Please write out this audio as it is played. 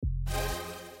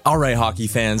All right, hockey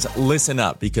fans, listen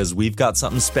up because we've got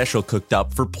something special cooked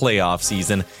up for playoff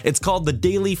season. It's called the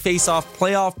Daily Face-Off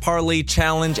Playoff Parlay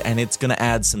Challenge, and it's going to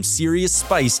add some serious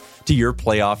spice to your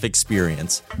playoff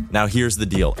experience. Now, here's the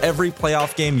deal. Every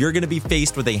playoff game, you're going to be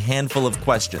faced with a handful of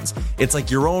questions. It's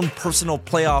like your own personal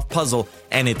playoff puzzle,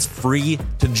 and it's free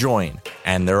to join.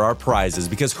 And there are prizes,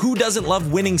 because who doesn't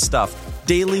love winning stuff?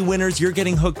 Daily winners, you're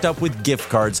getting hooked up with gift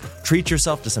cards. Treat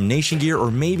yourself to some Nation gear or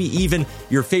maybe even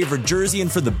your favorite jersey.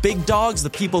 And for the big dogs, the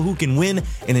people who can win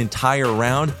an entire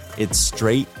round, it's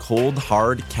straight, cold,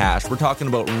 hard cash. We're talking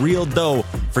about real dough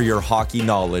for your hockey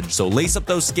knowledge. So lace up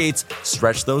those skates,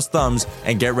 stretch those thumbs,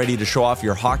 and get ready to show off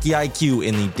your hockey IQ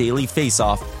in the Daily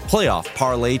Face-Off Playoff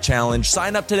Parlay Challenge.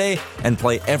 Sign up today and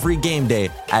play every game day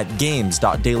at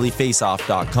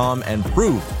games.dailyfaceoff.com and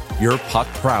prove your puck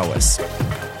prowess.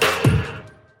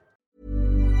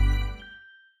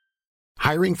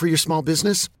 Hiring for your small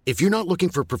business? If you're not looking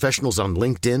for professionals on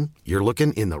LinkedIn, you're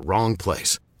looking in the wrong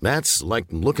place. That's like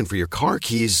looking for your car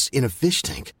keys in a fish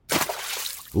tank.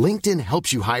 LinkedIn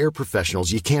helps you hire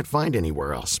professionals you can't find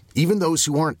anywhere else, even those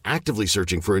who aren't actively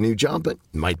searching for a new job but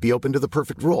might be open to the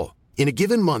perfect role. In a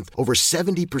given month, over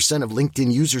 70% of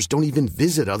LinkedIn users don't even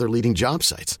visit other leading job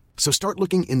sites. So start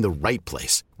looking in the right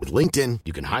place. With LinkedIn,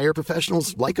 you can hire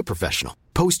professionals like a professional.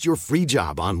 Post your free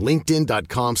job on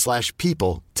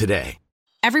linkedin.com/people today.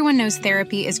 Everyone knows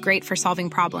therapy is great for solving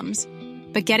problems,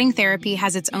 but getting therapy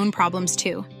has its own problems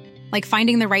too, like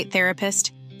finding the right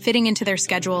therapist, fitting into their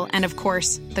schedule, and of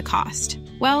course, the cost.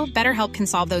 Well, BetterHelp can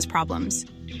solve those problems.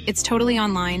 It's totally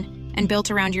online and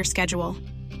built around your schedule.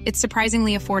 It's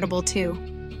surprisingly affordable too.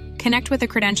 Connect with a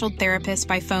credentialed therapist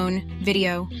by phone,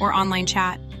 video, or online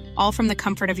chat, all from the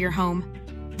comfort of your home.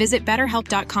 Visit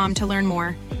BetterHelp.com to learn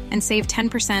more and save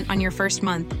 10% on your first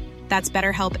month. That's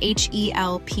BetterHelp,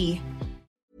 H-E-L-P.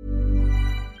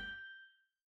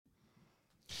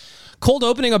 Cold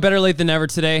opening of Better Late Than Never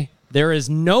today. There is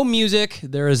no music.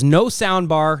 There is no sound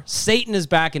bar. Satan is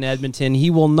back in Edmonton.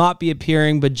 He will not be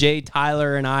appearing, but Jay,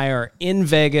 Tyler, and I are in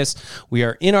Vegas. We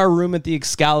are in our room at the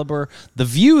Excalibur. The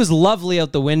view is lovely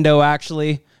out the window,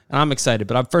 actually, and I'm excited.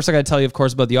 But first, I got to tell you, of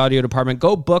course, about the audio department.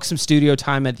 Go book some studio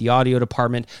time at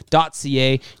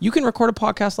theaudiodepartment.ca. You can record a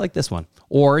podcast like this one,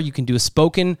 or you can do a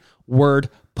spoken word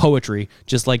poetry,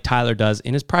 just like Tyler does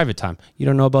in his private time. You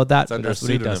don't know about that, but that's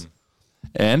what he does.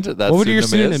 And that's what would your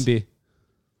pseudonym be?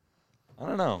 I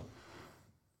don't know.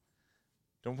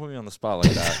 Don't put me on the spot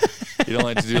like that. You don't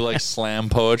like to do like slam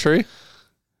poetry?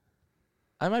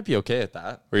 I might be okay at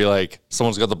that. Where you're like,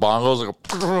 someone's got the bongos, like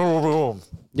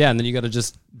yeah, and then you got to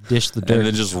just dish the dirt. And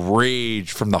then just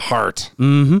rage from the heart.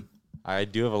 Mm-hmm. I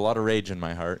do have a lot of rage in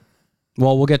my heart.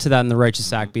 Well, we'll get to that in the Righteous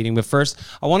Sack beating. But first,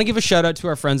 I want to give a shout out to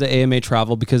our friends at AMA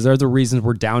Travel because they're the reasons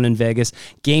we're down in Vegas.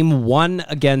 Game 1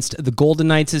 against the Golden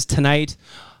Knights is tonight.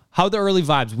 How are the early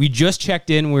vibes? We just checked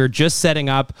in. We were just setting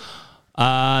up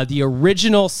the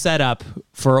original setup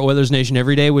for Oilers Nation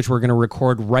Every Day, which we're going to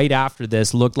record right after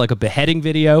this, looked like a beheading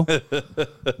video.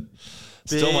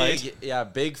 Still might. Yeah,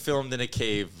 big filmed in a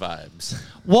cave vibes.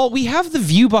 Well, we have the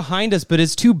view behind us, but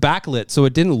it's too backlit, so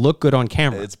it didn't look good on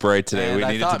camera. It's bright today. And we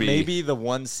I need it thought to be. maybe the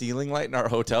one ceiling light in our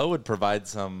hotel would provide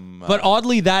some. But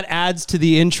oddly, that adds to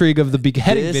the intrigue of the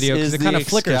beheading video because it kind of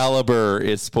flickers. Excalibur.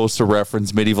 It's supposed to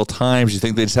reference medieval times. You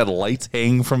think they just had lights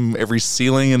hanging from every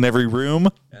ceiling in every room?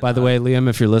 By the way, Liam,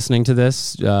 if you're listening to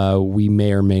this, we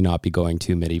may or may not be going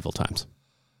to medieval times.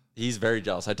 He's very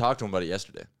jealous. I talked to him about it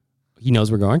yesterday. He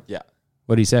knows we're going? Yeah.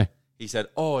 What did he say? He said,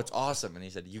 "Oh, it's awesome." And he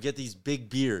said, "You get these big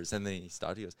beers." And then he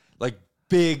stopped. He goes, "Like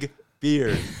big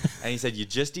beers." And he said, "You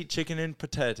just eat chicken and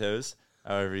potatoes,"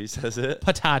 however he says it.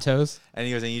 Potatoes. And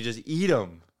he goes, "And you just eat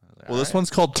them." Like, Well, this one's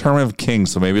called Tournament of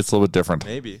Kings, so maybe it's a little bit different.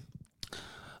 Maybe.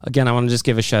 Again, I want to just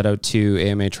give a shout out to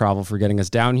AMA Travel for getting us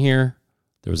down here.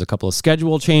 There was a couple of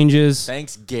schedule changes.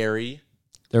 Thanks, Gary.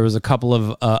 There was a couple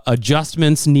of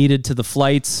adjustments needed to the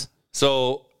flights.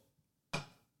 So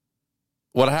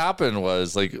what happened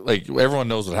was like everyone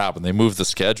knows what happened. They moved the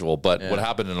schedule, but what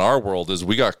happened in our world is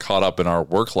we got caught up in our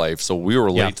work life, so we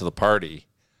were late to the party.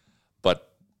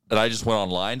 And I just went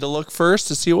online to look first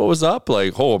to see what was up.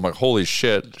 Like, I'm like, holy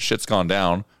shit's gone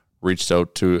down. Reached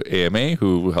out to AMA,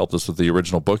 who helped us with the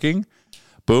original booking.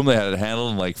 Boom, they had it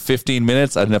handled in like 15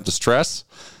 minutes. I didn't have to stress,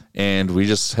 and we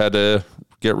just had to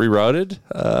get rerouted,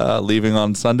 leaving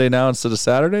on Sunday now instead of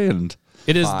Saturday. And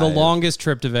it is the longest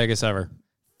trip to Vegas ever.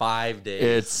 5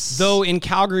 days. Though in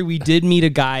Calgary, we did meet a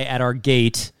guy at our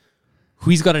gate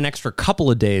He's got an extra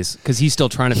couple of days because he's still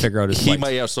trying to figure out his He flights.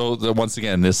 might, yeah. So once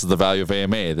again, this is the value of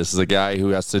AMA. This is a guy who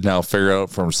has to now figure it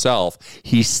out for himself.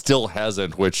 He still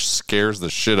hasn't, which scares the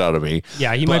shit out of me.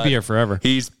 Yeah, he might be here forever.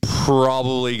 He's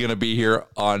probably going to be here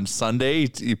on Sunday.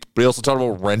 He also talked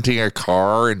about renting a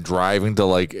car and driving to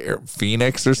like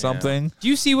Phoenix or something. Do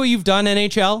you see what you've done,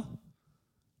 NHL?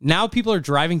 Now people are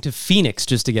driving to Phoenix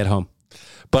just to get home.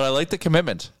 But I like the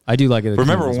commitment. I do like it.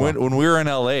 Remember when we were in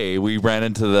LA, we ran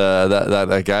into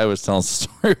that guy was telling a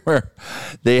story where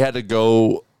they had to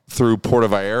go through Puerto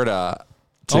Vallarta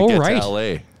to get to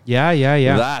LA.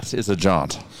 Yeah. That is a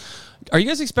jaunt. Are you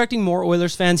guys expecting more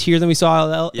Oilers fans here than we saw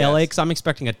in LA? Because I'm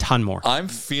expecting a ton more. I'm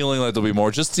feeling like there'll be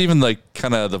more. Just even like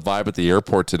kind of the vibe at the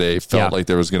airport today felt like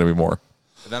there was going to be more.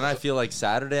 But then I feel like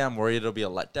Saturday, I'm worried it'll be a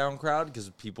letdown crowd because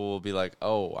people will be like,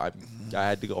 "Oh, I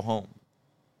had to go home."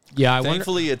 Yeah,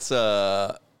 Thankfully, it's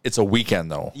a weekend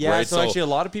though. Yeah, right? so actually, a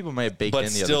lot of people may have baked in the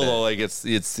still, other day. though, like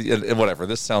it's and whatever.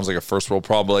 This sounds like a first world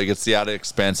problem. Like it's the added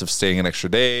expense of staying an extra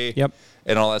day. Yep.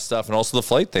 And all that stuff, and also the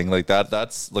flight thing, like that.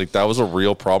 That's like that was a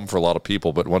real problem for a lot of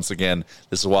people. But once again,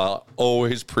 this is why I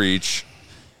always preach: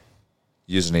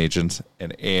 use an agent,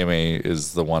 and AMA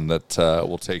is the one that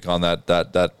will take on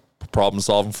that problem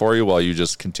solving for you while you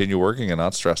just continue working and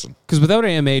not stressing. Because without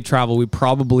AMA travel, we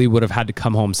probably would have had to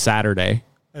come home Saturday,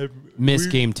 miss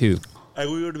game 2.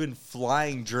 And we would have been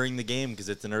flying during the game because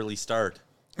it's an early start.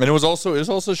 And it was also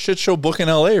a shit show book in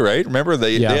LA, right? Remember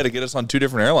they had to get us on 2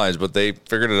 different airlines, but they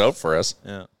figured it out for us.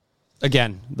 Yeah.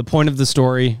 Again, the point of the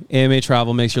story, AMA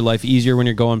travel makes your life easier when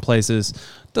you're going places.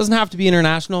 Doesn't have to be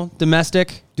international,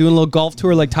 domestic. Doing a little golf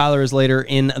tour like Tyler is later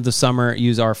in the summer.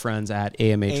 Use our friends at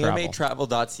AMA Travel.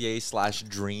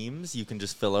 AMAtravel.ca/dreams. You can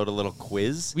just fill out a little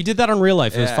quiz. We did that on Real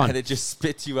Life. It was fun. And it just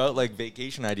spits you out like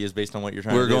vacation ideas based on what you're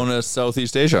trying to do. We're going to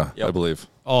Southeast Asia, I believe.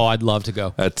 Oh, I'd love to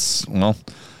go. That's,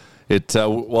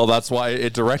 that's why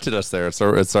it directed us there.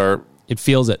 It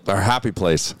feels it. Our happy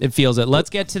place. It feels it. Let's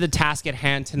get to the task at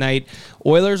hand tonight.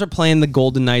 Oilers are playing the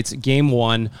Golden Knights, game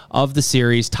 1 of the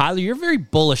series. Tyler, you're very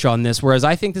bullish on this, whereas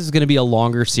I think this is going to be a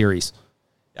longer series.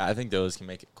 Yeah, I think those can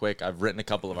make it quick. I've written a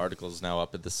couple of articles now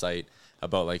up at the site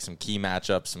about like some key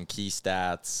matchups, some key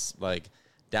stats. Like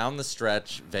down the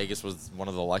stretch, Vegas was one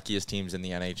of the luckiest teams in the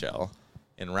NHL.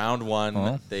 In round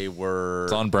 1, they were...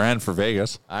 It's on brand for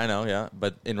Vegas. I know, yeah.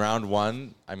 But in round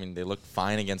 1, I mean, they looked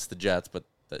fine against the Jets, but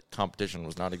the competition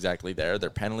was not exactly there. Their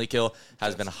penalty kill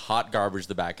has been hot garbage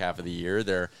the back half of the year.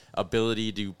 Their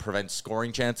ability to prevent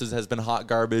scoring chances has been hot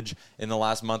garbage in the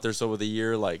last month or so of the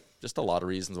year. Like, just a lot of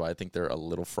reasons why I think they're a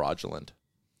little fraudulent.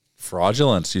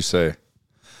 Fraudulent, you say?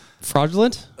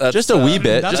 Fraudulent? Just a wee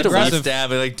bit. That's Just a wee aggressive.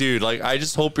 Stab it. Like, dude, like, I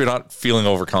just hope you're not feeling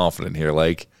overconfident here.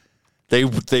 Like, they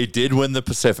did win the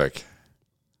Pacific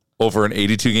over an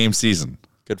 82-game season.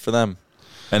 Good for them.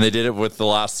 And they did it with the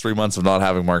last 3 months of not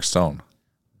having Mark Stone.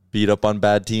 Beat up on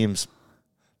bad teams.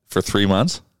 For 3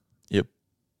 months? Yep.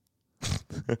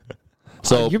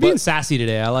 So You're being sassy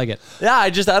today. I like it. Yeah, I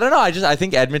don't know. I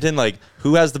think Edmonton, like,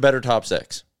 who has the better top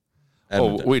 6?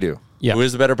 Edmonton. Oh, we do. Yeah. Who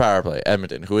is the better power play?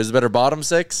 Edmonton. Who is the better bottom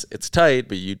 6? It's tight,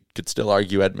 but you could still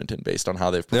argue Edmonton based on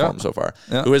how they've performed so far.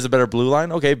 Yeah. Who is the better blue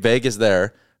line? Okay, Vegas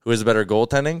there. Who is the better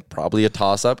goaltending? Probably a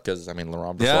toss-up because, I mean,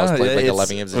 Laurent Brossoit played like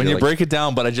 11 games. When you break it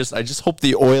down, but I just hope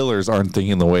the Oilers aren't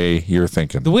thinking the way you're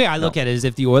thinking. The way I look at it is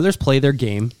if the Oilers play their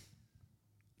game,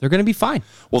 they're going to be fine.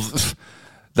 Well,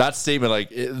 that statement, like,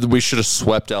 we should have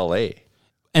swept L.A.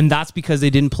 And that's because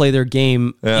they didn't play their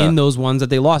game in those ones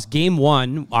that they lost. Game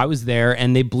 1, I was there,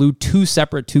 and they blew 2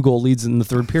 separate 2-goal leads in the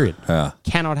third period. Yeah.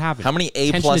 Cannot happen. How many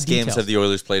A-plus games have the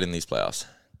Oilers played in these playoffs?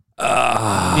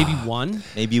 Maybe 1?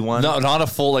 Maybe 1? No, not a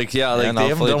full, like, they haven't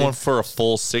done one for a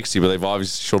full 60, but they've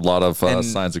obviously showed a lot of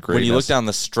signs of greatness. When you look down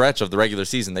the stretch of the regular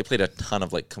season, they played a ton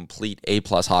of, like, complete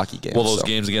A-plus hockey games. Well, those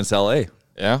games against L.A.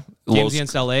 Yeah. Games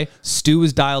against LA. Stu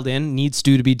is dialed in. Needs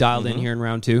Stu to be dialed in here in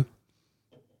round 2.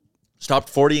 Stopped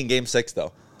 40 in game 6,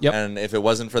 though. Yep. And if it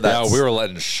wasn't for that... Yeah, we were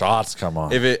letting shots come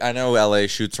on. I know LA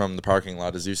shoots from the parking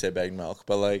lot, as you say, bagged milk,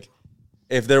 but, like,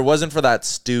 if there wasn't for that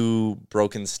Stu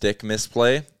broken stick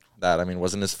misplay, that, I mean,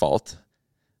 wasn't his fault,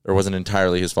 or wasn't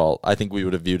entirely his fault, I think we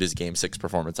would have viewed his game 6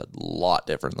 performance a lot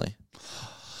differently.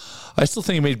 I still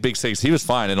think he made big mistakes. He was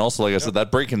fine. And also, like I said,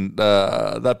 that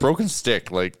broken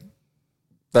stick, like,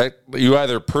 that you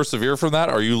either persevere from that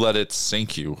or you let it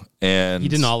sink you. And He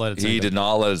did not let it sink him. did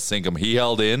not let it sink him. He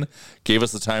held in, gave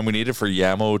us the time we needed for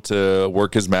Yamo to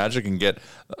work his magic and get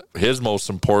his most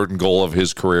important goal of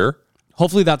his career.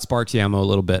 Hopefully that sparks Yamo a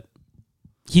little bit.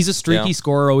 He's a streaky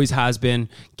scorer, always has been.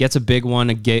 Gets a big one,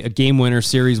 a game winner,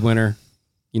 series winner.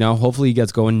 You know, hopefully he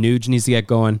gets going. Nuge needs to get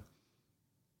going.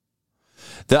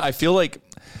 I feel like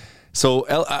So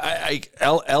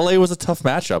LA was a tough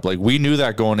matchup. Like, we knew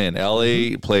that going in.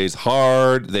 LA plays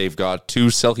hard. They've got 2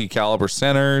 Selke caliber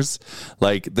centers.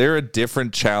 Like, they're a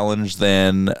different challenge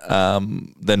than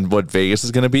what Vegas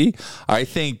is going to be. I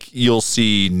think you'll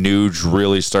see Nuge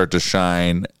really start to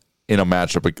shine in a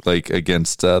matchup like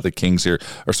against the Kings here,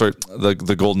 or sorry,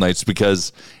 the Golden Knights,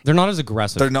 because they're not as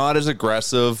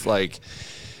aggressive. Like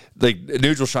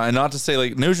Nuge will shine. Not to say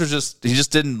like Nuge was he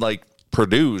just didn't like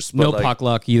produce. But no puck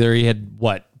luck either. He had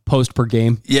post per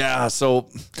game. Yeah, so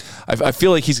I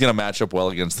feel like he's going to match up well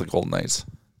against the Golden Knights.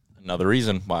 Another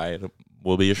reason why it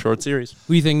will be a short series.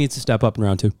 Who do you think needs to step up in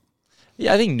round 2?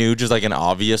 Yeah, I think Nuge is like an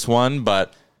obvious one,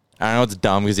 but I know it's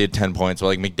dumb because he had 10 points, but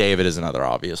like McDavid is another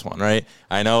obvious one, right?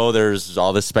 I know there's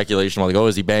all this speculation like,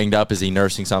 is he banged up? Is he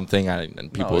nursing something?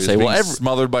 And people say,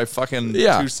 smothered by fucking 2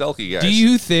 Selke guys. Do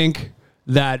you think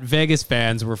that Vegas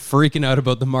fans were freaking out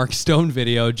about the Mark Stone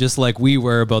video just like we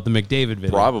were about the McDavid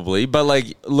video? Probably, but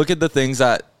like, look at the things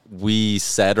that we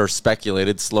said or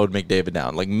speculated slowed McDavid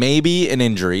down. Like, maybe an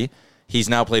injury. He's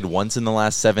now played once in the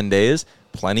last 7 days.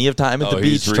 Plenty of time at the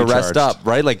beach to rest up,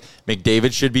 right? Like,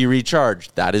 McDavid should be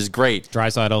recharged. That is great.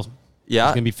 Draisaitl, yeah,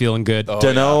 he's gonna be feeling good.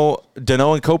 Danault and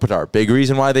Kopitar, big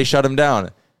reason why they shut him down.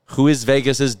 Who is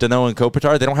Vegas's Danault and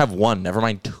Kopitar? They don't have one, never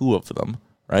mind 2 of them,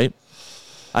 right?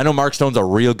 I know Mark Stone's a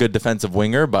real good defensive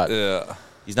winger, but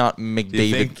he's not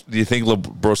McDavid. Do you think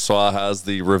Brossoit has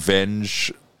the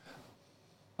revenge,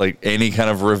 like any kind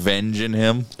of revenge in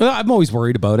him? I'm always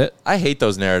worried about it. I hate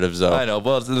those narratives, though. I know,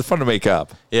 but it's fun to make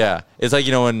up. Yeah. It's like,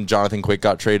 when Jonathan Quick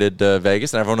got traded to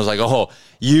Vegas and everyone was like,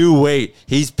 you wait,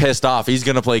 he's pissed off, he's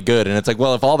going to play good. And it's like,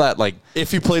 well, if all that, like...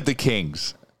 If he played the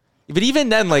Kings... But even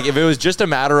then, like, if it was just a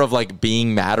matter of, like,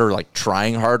 being mad or, like,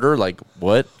 trying harder, like,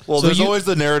 what? Well, so there's always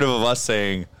the narrative of us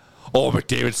saying,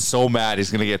 McDavid's so mad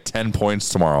he's going to get 10 points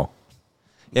tomorrow.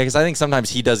 Yeah, because I think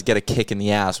sometimes he does get a kick in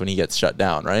the ass when he gets shut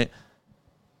down, right?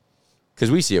 Because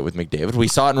we see it with McDavid. We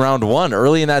saw it in round 1.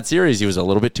 Early in that series, he was a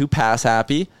little bit too pass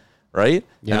happy, right?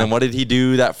 Yeah. And then what did he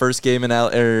do that first game in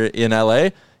LA?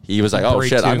 He was like,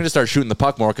 shit, I'm going to start shooting the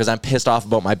puck more because I'm pissed off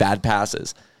about my bad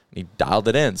passes. And he dialed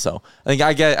it in. So I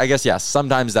guess, yes,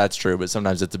 sometimes that's true, but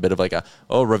sometimes it's a bit of like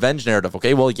revenge narrative.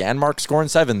 Okay, well, Janmark's scoring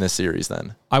 7 this series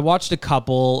then. I watched a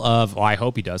couple of, I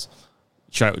hope he does.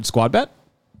 Should I squad bet?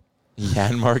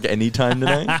 Janmark anytime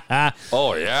tonight?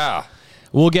 Oh, yeah.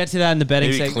 We'll get to that in the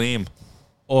betting segment. Maybe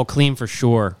Kleem. Kleem for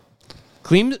sure.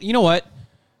 Kleem, you know what?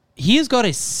 He has got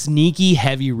a sneaky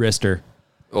heavy wrister.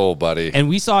 Oh, buddy. And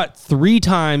we saw it 3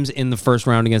 times in the first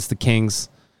round against the Kings.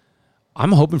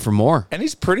 I'm hoping for more. And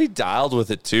he's pretty dialed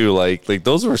with it, too. Like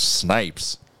those were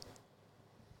snipes.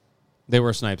 They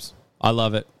were snipes. I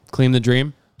love it. Kleem the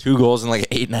dream. 2 goals in like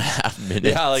 8.5 minutes.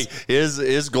 Yeah, like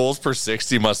his goals per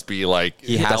 60 must be like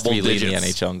he has to be leading the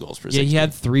NHL in goals per 60. Yeah, he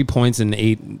had 3 points in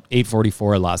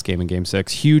 8:44 last game in Game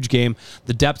 6. Huge game.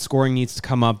 The depth scoring needs to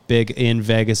come up big in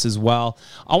Vegas as well.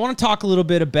 I want to talk a little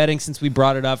bit of betting since we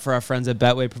brought it up for our friends at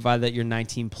Betway, provided that you're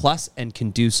 19 plus and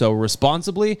can do so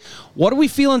responsibly. What are we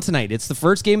feeling tonight? It's the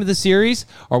first game of the series.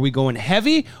 Are we going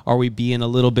heavy? Are we being a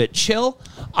little bit chill?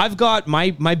 I've got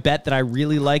my bet that I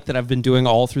really like that I've been doing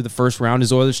all through the first round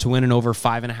is Oilers to win and over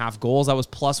 5.5 goals. That was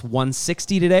plus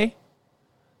 160 today.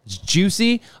 It's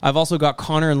juicy. I've also got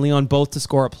Connor and Leon both to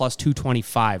score at plus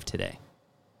 225 today.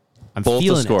 I'm both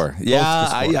feeling to score. it. Yeah,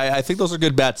 I think those are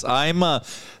good bets. I'm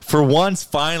for once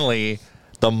finally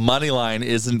the money line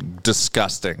isn't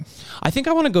disgusting. I think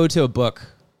I want to go to a book.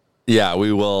 Yeah,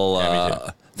 we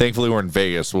will. Thankfully, we're in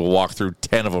Vegas. We'll walk through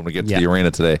 10 of them to get to the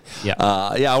arena today. Yeah,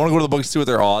 I want to go to the book and see what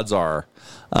their odds are.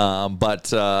 I'm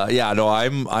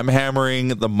hammering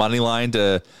the money line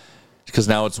because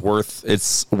now it's worth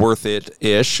it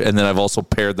ish, and then I've also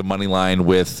paired the money line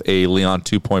with a Leon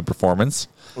 2-point performance.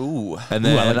 Ooh, and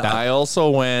then I like that. I also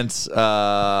went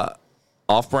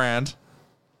off brand.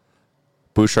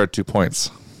 Bouchard 2 points.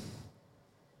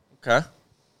 Okay.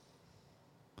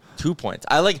 2 points.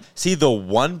 I see the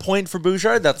 1 point for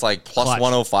Bouchard. That's like plus Clutch.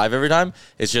 105 every time.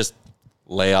 It's just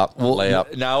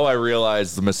layup. Now I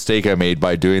realize the mistake I made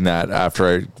by doing that after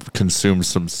I consumed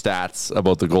some stats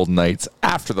about the Golden Knights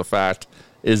after the fact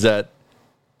is that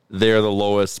they're the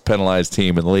lowest penalized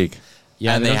team in the league.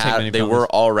 Yeah, and they were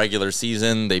all regular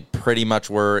season. They pretty much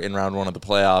were in round 1 of the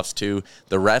playoffs too.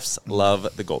 The refs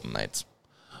love the Golden Knights.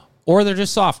 Or they're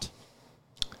just soft.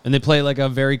 And they play like a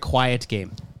very quiet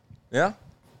game. Yeah.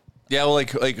 Yeah, well,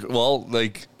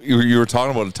 you were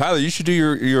talking about it, Tyler. You should do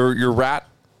your rat.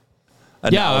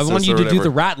 Yeah, I want you to do the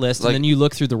rat list, and then you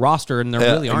look through the roster, and there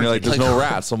really aren't. And there's no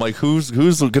rats. So I'm like, who's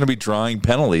going to be drawing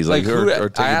penalties? I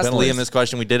asked Liam this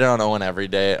question. We did it on Owen every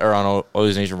day, or on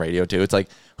Oilers Nation Radio too. It's like,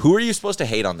 who are you supposed to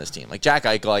hate on this team? Like Jack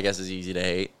Eichel, I guess, is easy to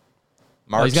hate.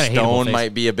 Mark he's got a hateable Stone face.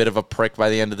 might be a bit of a prick by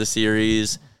the end of the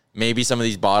series. Maybe some of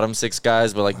these bottom 6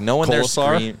 guys, but like no one there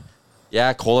Colasar? screams.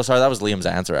 Yeah, Colasar. That was Liam's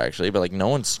answer actually, but like no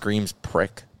one screams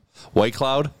prick. White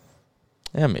Cloud,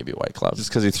 Yeah, maybe White Cloud. just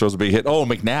because he throws a big hit. Oh,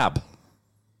 McNabb.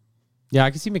 Yeah,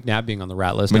 I can see McNabb being on the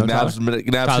rat list. No, McNabb's Tyler? going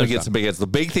to Tyler's get gone. some big hits. The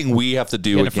big thing we have to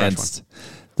do Get a fresh against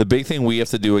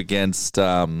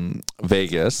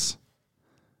Vegas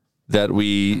that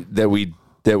we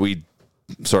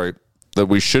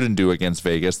shouldn't do against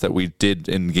Vegas that we did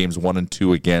in games 1 and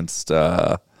 2 against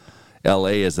LA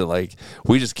is that like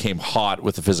we just came hot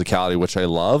with the physicality, which I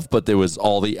love, but there was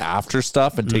all the after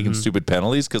stuff and taking stupid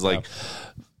penalties because like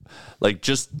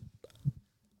just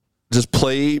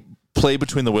play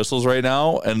between the whistles right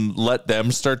now and let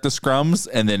them start the scrums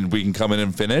and then we can come in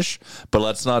and finish. But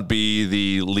let's not be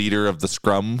the leader of the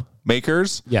scrum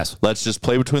makers. Yes. Let's just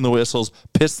play between the whistles,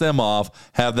 piss them off,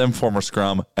 have them form a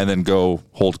scrum, and then go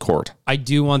hold court. I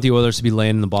do want the Oilers to be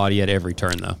laying in the body at every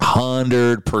turn, though.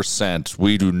 100%.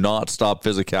 We do not stop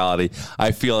physicality.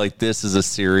 I feel like this is a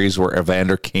series where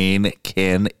Evander Kane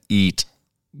can eat.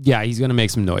 Yeah, he's going to make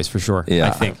some noise for sure. Yeah.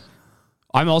 I think.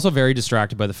 I'm also very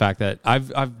distracted by the fact that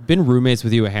I've been roommates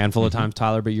with you a handful of times,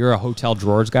 Tyler, but you're a hotel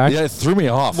drawers guy. Yeah, it threw me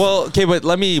off. Well, okay, but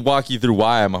let me walk you through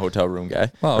why I'm a hotel room guy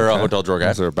or a hotel drawer guy.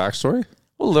 Is there a backstory?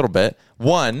 Well, a little bit.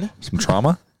 One, Some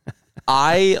trauma?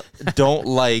 I don't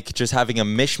like just having a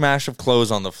mishmash of clothes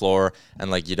on the floor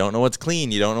and like you don't know what's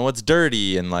clean, you don't know what's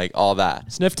dirty, and like all that.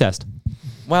 Sniff test.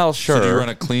 Well, sure. So do you run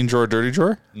a clean drawer, dirty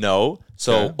drawer? No.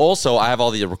 So Okay. also I have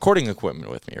all the recording equipment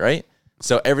with me, right?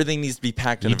 So everything needs to be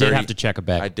packed in You a did very... have to check a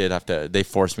bag. I did have to. They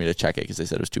forced me to check it because they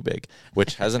said it was too big,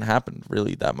 which hasn't happened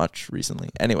really that much recently.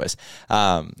 Anyways,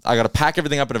 I got to pack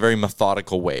everything up in a very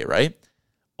methodical way, right?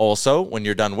 Also, when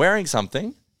you're done wearing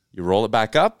something, you roll it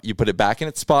back up, you put it back in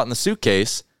its spot in the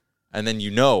suitcase, and then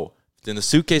you know it's in the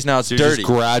suitcase now. It's So you're dirty. just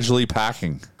gradually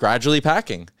packing. Gradually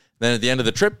packing. Then at the end of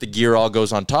the trip, the gear all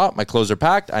goes on top. My clothes are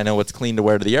packed. I know what's clean to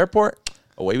wear to the airport.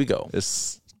 Away we go.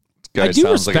 This guy I do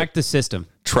sounds respect like the system.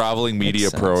 a traveling media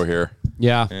Makes sense. pro here.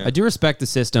 Yeah, I do respect the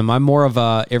system. I'm more of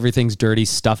a everything's dirty,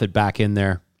 stuff it back in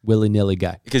there, willy-nilly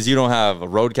guy. Because you don't have a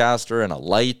roadcaster and a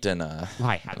light and a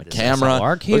I have a camera.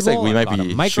 SLR Looks like we cable, might I've got a be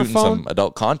shooting microphone. some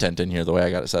adult content in here the way I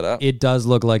got it set up. It does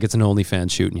look like it's an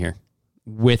OnlyFans shooting here,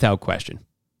 without question.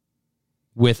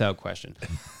 Without question.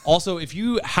 Also, if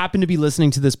you happen to be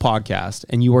listening to this podcast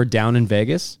and you are down in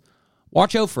Vegas,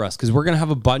 watch out for us because we're going to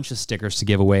have a bunch of stickers to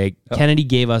give away. Kennedy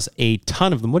gave us a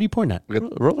ton of them. What are you pointing at?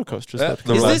 Roller coasters. Yeah, that-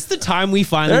 the Is roller- this the time we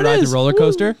finally There it ride is. the roller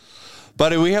coaster?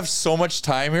 Buddy, we have so much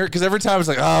time here because every time it's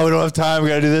like, oh, we don't have time. We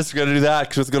got to do this. We got to do that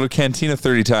because we have to go to Cantina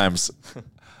 30 times.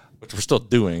 which we're still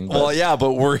doing. But Well, yeah,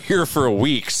 but we're here for a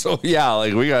week. So, yeah,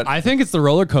 like we got. I think it's the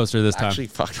roller coaster this time. actually,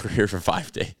 fucked. We're here for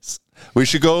 5 days. We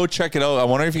should go check it out. I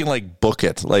wonder if you can like book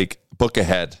it, like book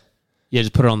ahead. Yeah,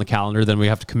 just put it on the calendar, then we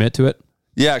have to commit to it.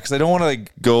 Yeah, because I don't want to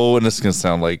like go, and this is gonna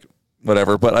sound like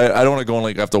whatever, but I don't want to go and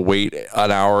like have to wait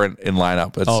an hour in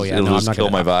lineup. It's, Oh, yeah, it'll no, I'm just not kill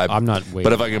gonna- my vibe. I'm not waiting.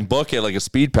 But if I can book it like a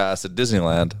speed pass at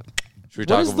Disneyland, Should we What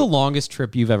talk is the longest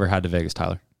trip you've ever had to Vegas,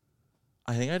 Tyler?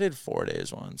 I think I did 4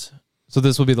 days once. So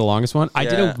this will be the longest one. I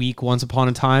did Yeah. a week once upon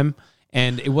a time,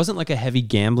 and it wasn't like a heavy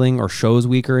gambling or shows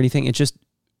week or anything. It just,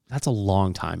 that's a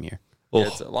long time here. Yeah,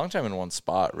 it's a long time in one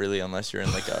spot, really, unless you're in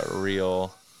like a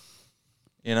real,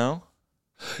 you know?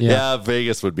 yeah,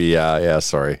 Vegas would be.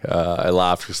 Sorry, I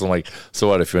laughed because I'm like, so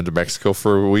what if you went to Mexico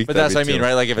for a week? But that's what I That'd be mean, too-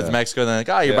 right? Like if it's yeah. Mexico, then like,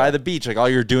 oh, you're Yeah. by the beach. Like all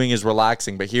you're doing is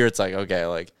relaxing. But here it's like, okay,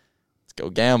 like let's go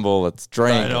gamble, let's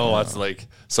drink. I know that's like.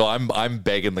 So I'm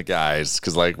begging the guys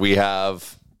because like we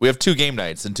have 2 game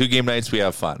nights, and 2 game nights we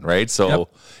have fun, right? So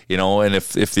you know, and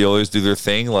if the Oilers do their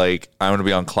thing, like I'm gonna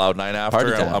be on cloud 9 after.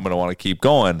 Party time. I'm gonna want to keep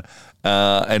going,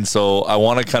 and so I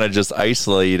want to kind of just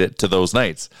isolate it to those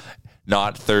nights.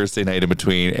 Not Thursday night in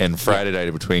between and Friday night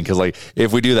in between. Because, like,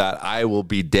 if we do that, I will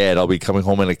be dead. I'll be coming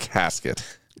home in a casket.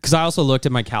 Because I also looked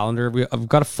at my calendar. I've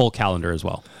got a full calendar as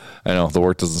well. I know. The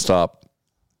work doesn't stop.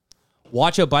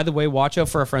 Watch out, by the way, watch out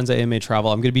for our friends at AMA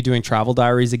Travel. I'm going to be doing travel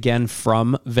diaries again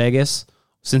from Vegas.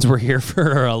 Since we're here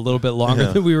for a little bit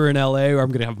longer than we were in LA, I'm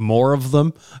going to have more of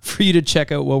them for you to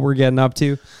check out what we're getting up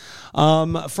to.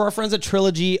 For our friends at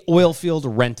Trilogy Oilfield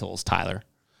Rentals, Tyler,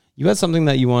 you had something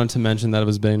that you wanted to mention that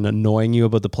has been annoying you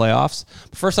about the playoffs.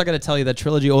 But first, I got to tell you that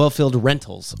Trilogy Oilfield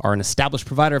Rentals are an established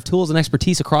provider of tools and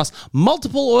expertise across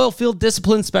multiple oilfield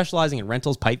disciplines, specializing in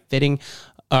rentals, pipe fitting,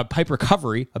 pipe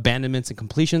recovery, abandonments, and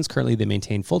completions. Currently, they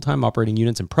maintain full-time operating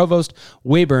units in Provost,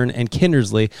 Weyburn, and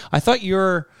Kindersley. I thought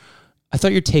your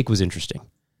take was interesting.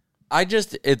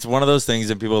 It's one of those things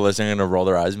that people listening are going to roll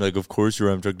their eyes and be like, of course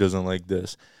your Amtrak doesn't like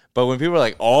this. But when people are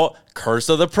like, oh, Curse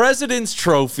of the President's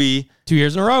Trophy, 2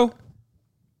 years in a row.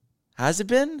 Has it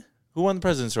been? Who won the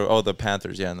President's Trophy? Oh, the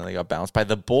Panthers. Yeah, and then they got bounced by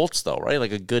the Bolts, though, right?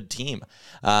 Like a good team.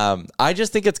 I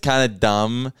just think it's kind of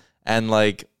dumb. And,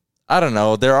 like, I don't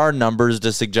know. There are numbers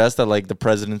to suggest that, like, the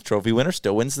President's Trophy winner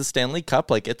still wins the Stanley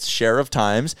Cup, like, its share of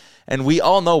times. And we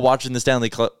all know watching the Stanley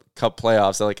Cup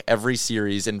playoffs that, like, every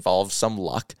series involves some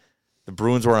luck. The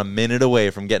Bruins were a minute away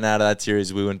from getting out of that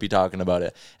series. We wouldn't be talking about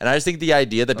it. And I just think the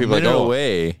idea that people are like,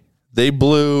 away. They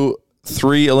blew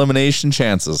 3 elimination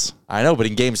chances. I know, but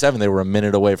in Game 7, they were a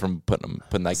minute away from putting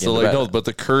that game So, to bed. no, but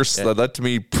the curse, that to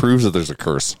me proves that there's a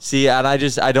curse. See, and I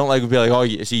don't like to be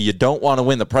like, you don't want to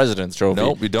win the President's Trophy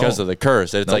Nope, you don't. because of the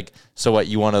curse. It's like, so what,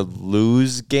 you want to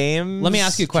lose games? Let me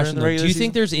ask you a question, during the though. Do regular you season?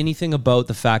 think there's anything about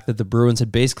the fact that the Bruins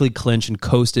had basically clinched and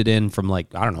coasted in from,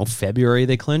 like, I don't know, February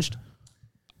they clinched?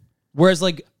 Whereas,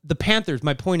 like, the Panthers,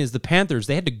 my point is the Panthers,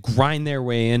 they had to grind their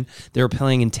way in. They were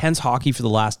playing intense hockey for the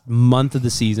last month of the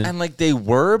season. And, like, they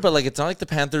were, but, like, it's not like the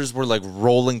Panthers were, like,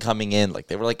 rolling coming in. Like,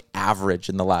 they were, like, average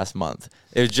in the last month.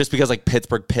 It was just because, like,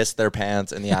 Pittsburgh pissed their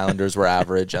pants and the Islanders were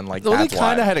average. And, like, Though that's they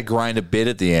kind why. of had to grind a bit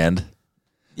at the end.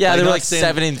 Yeah, like, they were, not like,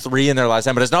 saying- 7-3 in their last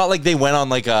time. But it's not like they went on,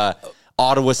 like, a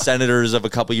Ottawa Senators of a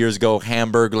couple years ago,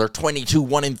 Hamburglar,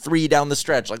 22-1-3 down the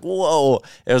stretch. Like, whoa.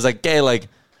 It was like, okay, like,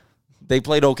 they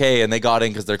played okay and they got in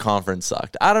because their conference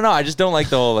sucked. I don't know. I just don't like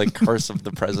the whole like curse of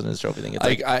the President's Trophy thing. It's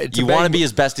like, you want to be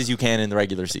as best as you can in the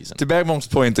regular season. To Bagmonk's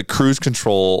point, the cruise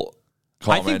control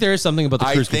comment, I think there is something about the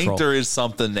cruise I think control. there is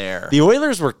something there. The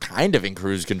Oilers were kind of in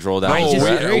cruise control down I the just-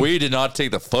 stretch. agree. we did not take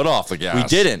the foot off the gas. We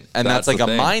didn't. And that's like the a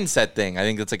thing. mindset thing. I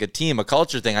think that's like a team, a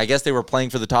culture thing. I guess they were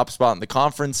playing for the top spot in the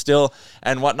conference still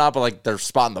and whatnot, but like their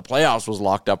spot in the playoffs was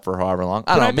locked up for however long.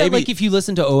 I But don't I know. bet, Maybe like, if you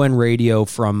listen to ON radio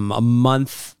from a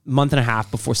month and a half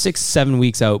before, 6-7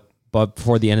 weeks out, but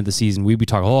before the end of the season, we'd be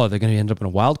talking, oh, they're going to end up in a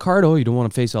wild card. Oh, you don't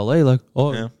want to face LA. Like,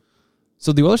 oh. Yeah.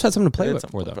 So the Oilers had something to play Yeah, with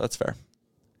for, though. that's fair.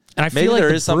 And I Maybe feel like there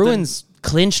the is something- Bruins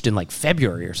clinched in like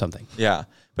February or something. Yeah.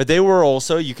 But they were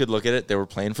also, you could look at it, they were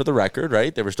playing for the record,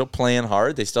 right? They were still playing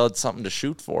hard. They still had something to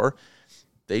shoot for.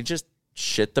 They just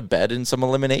shit the bed in some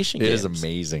elimination It games. is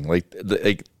amazing. Like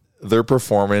their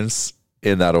performance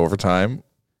in that overtime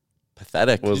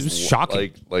Pathetic. was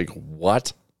shocking. Like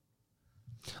what?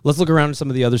 Let's look around at some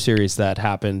of the other series that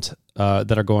happened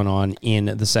that are going on in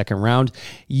the second round.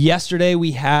 Yesterday,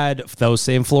 we had those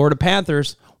same Florida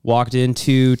Panthers walked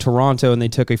into Toronto and they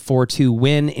took a 4-2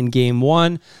 win in game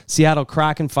one. Seattle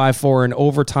Kraken 5-4 in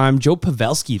overtime. Joe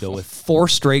Pavelski, though, with 4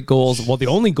 straight goals. Well, the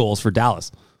only goals for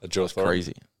Dallas. Joe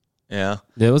Crazy. Yeah.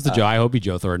 It was the Joe. I hope he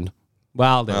Joe Thornton.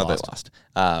 Well, they No, lost.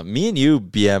 they lost. Me and you,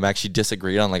 BM, actually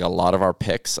disagreed on like a lot of our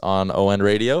picks on ON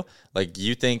Radio. Like,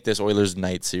 you think this Oilers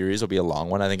night series will be a long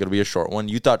one. I think it'll be a short one.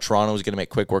 You thought Toronto was going to make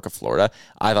quick work of Florida.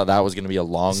 I thought that was going to be a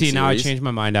long series. See, now I changed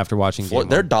my mind after watching game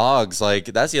They're one. dogs. Like,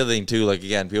 that's the other thing, too. Like,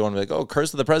 again, people want to be like, oh,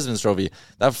 curse of the President's Trophy.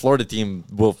 That Florida team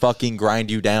will fucking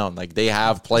grind you down. Like, they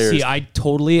have players. See, I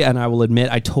will admit,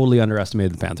 I totally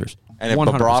underestimated the Panthers. and if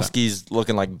 100%. Bobrovsky's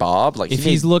looking like Bob, like If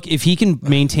if he can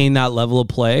maintain that level of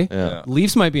play,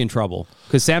 Leafs might be in trouble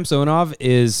because Samsonov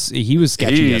he was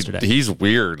sketchy yesterday. He's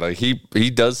weird. Like he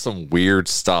does some weird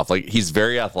stuff. Like he's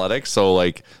very athletic, so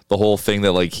like the whole thing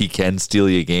that like he can steal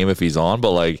you a game if he's on,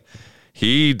 but like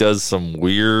he does some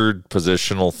weird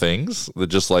positional things that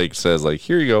just like says like,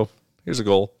 here you go, here's a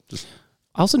goal. Just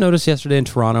I also noticed yesterday in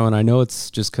Toronto, and I know it's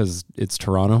just because it's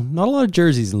Toronto, not a lot of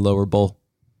jerseys in lower bowl.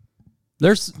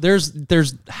 There's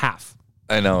half.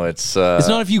 I know it's It's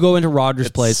not if you go into Rogers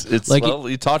Place. It's like well,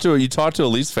 you talk to a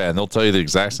Leafs fan, they'll tell you the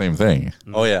exact same thing.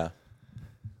 oh yeah.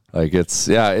 Like it's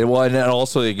well, and then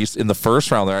also like, in the first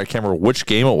round there, I can't remember which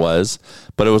game it was,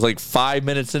 but it was like 5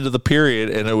 minutes into the period,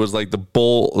 and it was like the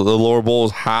lower bowl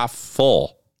was half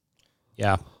full.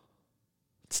 yeah,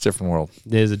 It's a different world.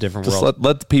 it is a different Just world.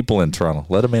 let the people in Toronto.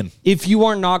 Let them in. If you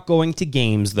are not going to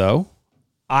games, though,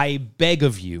 I beg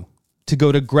of you to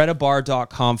go to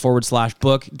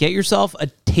gretabar.com/book. Get yourself a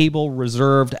table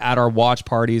reserved at our watch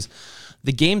parties.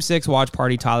 The Game 6 watch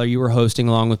party, Tyler, you were hosting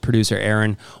along with producer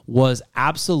Aaron, was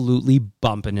absolutely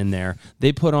bumping in there.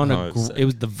 They put on the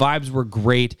vibes were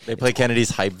great. They play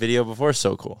Kennedy's hype video before.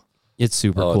 So cool. It's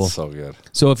super Oh, cool. it's so good.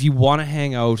 So if you want to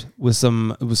hang out with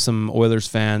some Oilers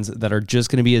fans that are just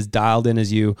going to be as dialed in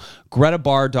as you,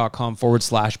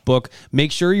 gretabar.com/book.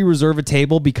 Make sure you reserve a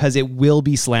table because it will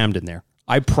be slammed in there.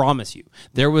 I promise you.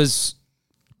 There was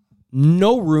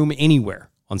no room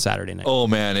anywhere on Saturday night. Oh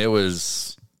man, it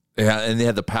was. Yeah, and they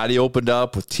had the patio opened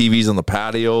up with TVs on the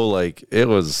patio. Like it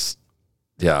was.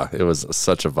 Yeah, it was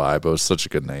such a vibe. It was such a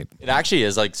good night. It actually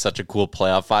is like such a cool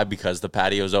playoff vibe because the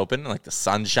patio's open, like the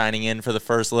sun's shining in for the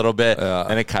first little bit,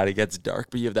 and it kind of gets dark,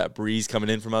 but you have that breeze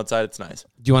coming in from outside. It's nice.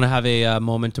 Do you want to have a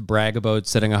moment to brag about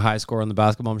setting a high score on the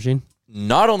basketball machine?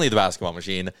 not only the basketball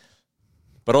machine,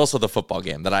 but also the football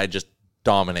game that I just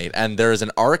dominate. And there is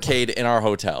an arcade in our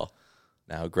hotel.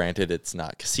 Now, granted, it's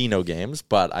not casino games,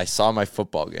 but I saw my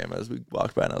football game as we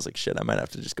walked by, and I was like, shit, I might have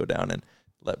to just go down and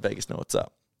let Vegas know what's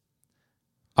up.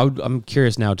 I'm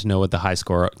curious now to know what the high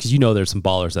score, because there's some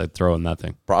ballers that throw in that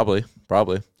thing. Probably.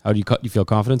 How do you feel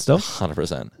confident still?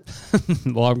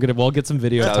 100%. Well, we'll get some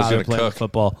video of Tyler playing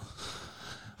football.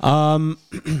 I'm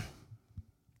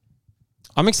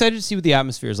excited to see what the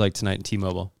atmosphere is like tonight in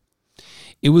T-Mobile.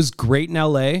 It was great in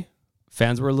LA.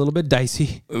 Fans were a little bit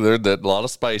dicey. There's a lot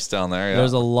of spice down there. Yeah.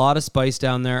 There's a lot of spice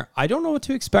down there. I don't know what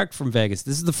to expect from Vegas.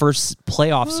 This is the first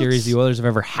playoff series the Oilers have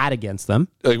ever had against them.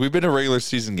 Like, we've been to regular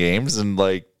season games, and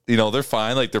they're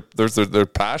fine. Like, they're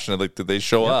passionate. Like, they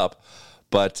show up.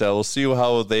 But we'll see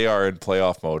how they are in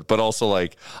playoff mode. But also,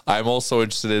 like, I'm also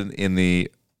interested in the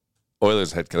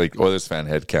Oilers fan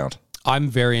head count. I'm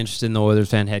very interested in the Oilers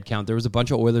fan head count. There was a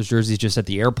bunch of Oilers jerseys just at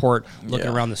the airport. Looking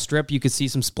around the strip, you could see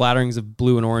some splatterings of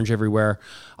blue and orange everywhere.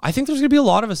 I think there's going to be a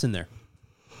lot of us in there.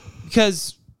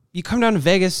 Because you come down to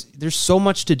Vegas, there's so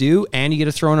much to do, and you get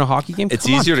to throw in a hockey game. It's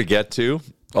easier to get to.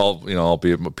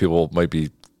 Albeit people might be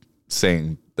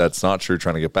saying that's not true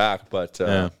trying to get back. But,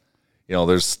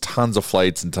 there's tons of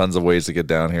flights and tons of ways to get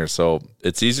down here. So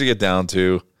it's easy to get down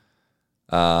to.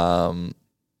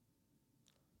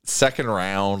 Second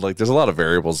round, like, there's a lot of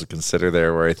variables to consider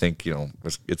there where I think,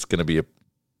 it's going to be a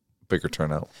bigger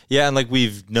turnout. Yeah, and like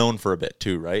we've known for a bit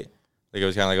too, right? Like, it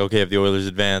was kind of like, okay, if the Oilers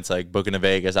advance, like, booking to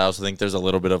Vegas. I also think there's a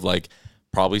little bit of like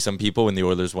probably some people when the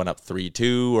Oilers went up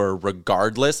 3-2 or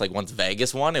regardless, like once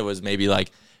Vegas won, it was maybe like,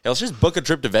 hey, let's just book a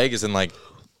trip to Vegas and like,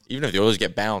 even if the Oilers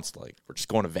get bounced, like, we're just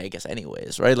going to Vegas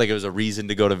anyways, right? Like, it was a reason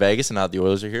to go to Vegas, and now that the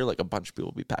Oilers are here, like, a bunch of people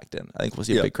will be packed in. I think we'll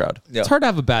see a big crowd. It's hard to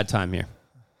have a bad time here.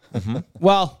 Mm-hmm.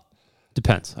 Well,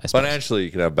 depends, I suppose. Financially,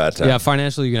 you can have a bad time. Yeah,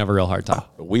 financially, you can have a real hard time.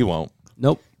 But we won't.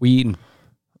 Nope. We eating.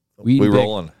 We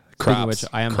rolling. Craps. Which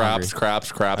I am craps.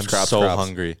 I'm so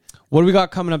hungry. What do we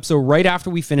got coming up? So right after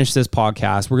we finish this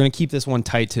podcast, we're going to keep this one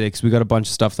tight today because we got a bunch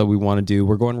of stuff that we want to do.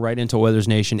 We're going right into Oilers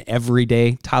Nation every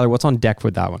day. Tyler, what's on deck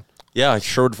with that one? Yeah,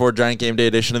 Sherwood Ford Giant Game Day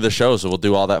edition of the show, so we'll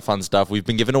do all that fun stuff. We've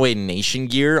been giving away Nation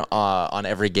gear on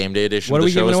every Game Day edition of the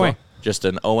show. What are we giving away? Just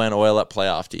an ON Oil Up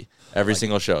playoff tee every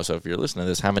single show. So if you're listening to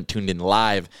this, haven't tuned in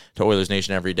live to Oilers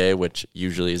Nation every day, which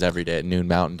usually is every day at noon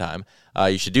Mountain Time,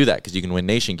 you should do that because you can win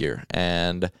Nation gear.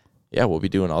 And yeah, we'll be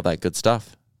doing all that good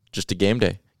stuff. Just a game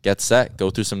day. Get set.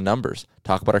 Go through some numbers.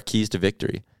 Talk about our keys to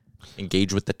victory.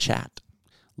 Engage with the chat.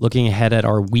 Looking ahead at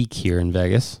our week here in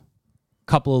Vegas.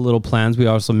 Couple of little plans. We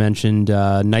also mentioned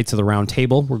Knights of the Round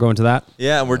Table. We're going to that.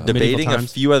 Yeah, and we're debating a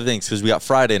few other things because we got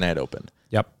Friday night open.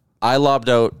 Yep. I lobbed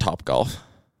out Topgolf.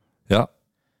 Yeah.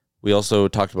 We also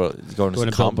talked about going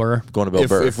to Bill Burr. Going to Bill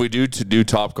Burr. If we do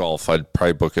Topgolf, I'd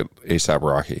probably book it ASAP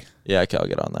Rocky. Yeah, okay, I'll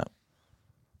get on that.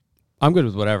 I'm good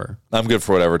with whatever. I'm good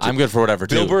for whatever, too. I'm good for whatever,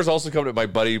 too. Bill Burr's also coming to my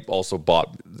buddy also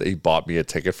bought me a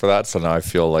ticket for that, so now I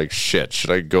feel like, shit, should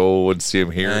I go and see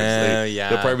him here? Yeah.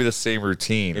 They'll probably be the same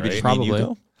routine, Maybe right? just Probably. me and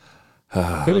you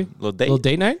go. Could be. Little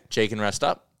date night? Jake and rest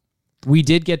up. We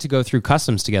did get to go through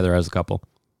customs together as a couple.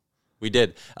 We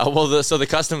did. So the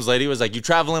customs lady was like, you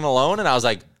traveling alone? And I was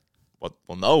like,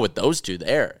 well, no, with those two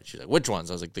there. She's like, which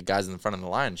ones? I was like, the guys in the front of the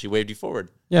line. She waved you forward.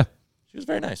 Yeah. She was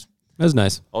very nice. That was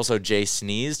nice. Also, Jay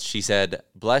sneezed. She said,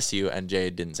 bless you, and Jay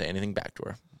didn't say anything back to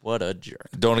her. What a jerk.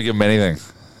 Don't want to give him anything.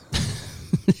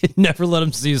 Never let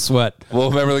him see you sweat. Well,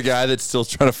 remember the guy that's still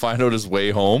trying to find out his way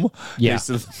home? Yeah. Next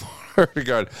to the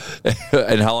guard.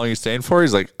 And how long he's staying for?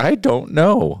 He's like, I don't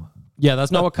know. Yeah,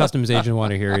 that's not what customs agent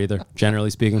want to hear either, generally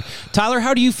speaking. Tyler,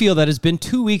 how do you feel that it's been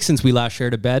 2 weeks since we last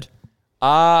shared a bed?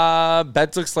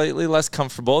 Beds look slightly less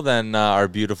comfortable than our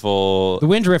beautiful The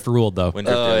Windrift ruled, though.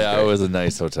 Windrift. Oh, yeah, it was a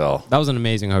nice hotel. That was an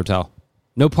amazing hotel.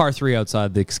 No par 3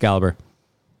 outside the Excalibur.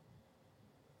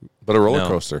 But a roller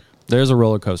coaster. There's a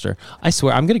roller coaster. I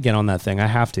swear, I'm going to get on that thing. I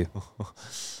have to.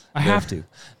 I have to.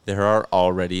 There are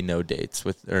already no dates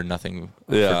or nothing.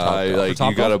 Yeah, you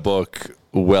got to book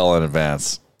well in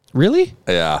advance. Really?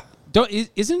 Yeah.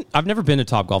 I've never been to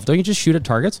Topgolf. Don't you just shoot at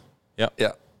targets? Yep.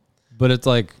 Yeah. But it's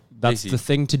like, that's Basically- the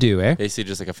thing to do, eh? Basically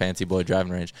just like a fancy boy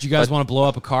driving range. Do you guys want to blow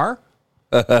up a car?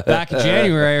 Back in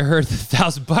January, I heard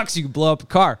 $1,000 you could blow up a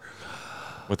car.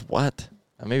 With what?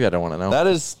 Maybe I don't want to know. That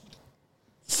is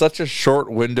such a short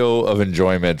window of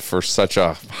enjoyment for such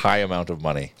a high amount of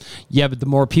money. Yeah, but the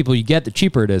more people you get, the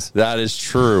cheaper it is. That is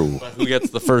true. Who gets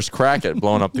the first crack at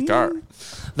blowing up the car?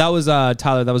 That was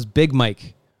Tyler. That was Big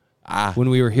Mike. When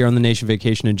we were here on the Nation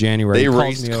vacation in January, They he calls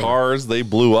raced me over. cars. They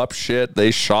blew up shit.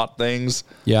 They shot things.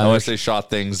 Yeah, Unless they shot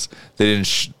things, they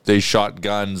didn't. They shot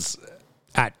guns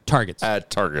at targets at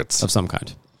targets. of some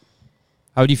kind.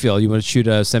 How do you feel? You want to shoot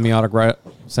a semi-automatic?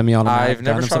 I've never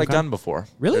gun of shot some a gun kind? before.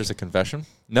 Really? There's a confession.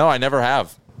 No, I never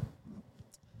have.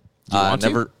 Do you want to?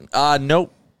 Never.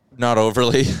 Nope. Not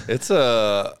overly. It's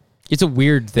a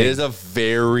weird it thing. is a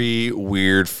very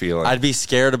weird feeling. I'd be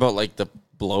scared about like the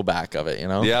blowback of it, you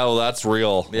know? Yeah, well, that's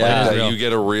real. Yeah. Like, It is that real. you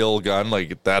get a real gun,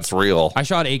 like that's real. I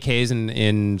shot AKs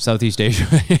in Southeast Asia,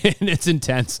 and it's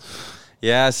intense.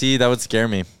 Yeah, see, that would scare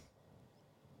me.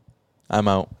 I'm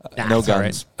out. No it's all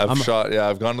guns. right.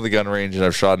 I've gone to the gun range and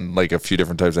I've shot in like a few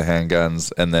different types of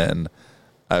handguns, and then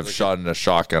I've shot in a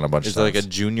shotgun a bunch Is of there like times. a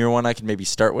junior one I could maybe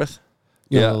start with?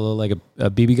 You Yeah. know, like a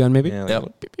BB gun, maybe. Yeah, like Yep. a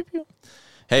pew, pew, pew.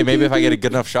 Hey, maybe if I get a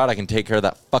good enough shot, I can take care of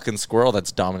that fucking squirrel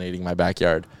that's dominating my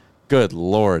backyard. Good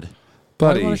Lord. Why do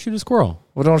Buddy, you want to shoot a squirrel?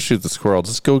 well, don't shoot the squirrel.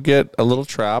 Just go get a little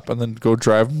trap and then go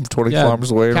drive them 20 Yeah,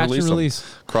 kilometers away and catch and release them. release.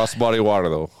 Cross the body of water,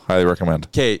 though. Highly recommend.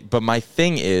 Okay, but my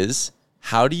thing is,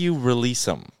 how do you release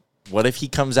him? What if he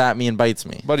comes at me and bites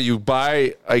me? Buddy, you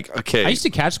buy like okay. I used to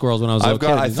catch squirrels when I was a I've little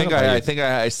got. kid. I It's think not about I you. think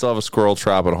I still have a squirrel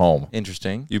trap at home.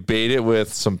 Interesting. You bait it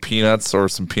with some peanuts or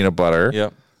some peanut butter.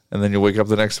 Yep. And then you wake up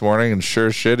the next morning and sure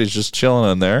as shit, he's just chilling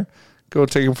in there. Go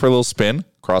take him for a little spin,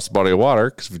 cross the body of water.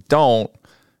 Because if you don't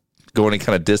go any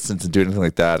kind of distance and do anything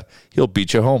like that, he'll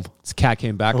beat you home. It's a cat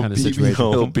came back kind of beat me situation.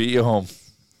 home. He'll beat you home.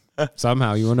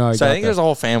 Somehow you won't know. So I think there's a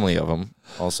whole family of them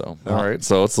also. All right.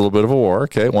 So it's a little bit of a war.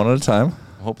 Okay. One at a time.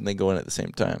 I'm hoping they go in at the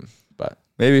same time. But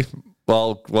Maybe.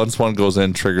 Well, once one goes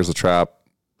in, triggers the trap.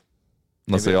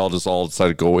 Unless Maybe. they all decide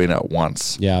to go in at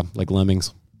once. Yeah, like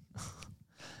lemmings.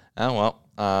 oh well.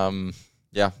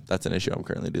 Yeah, that's an issue I'm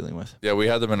currently dealing with. Yeah, we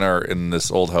had them in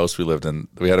this old house we lived in.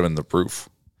 We had them in the roof.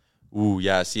 Ooh,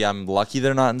 yeah. See, I'm lucky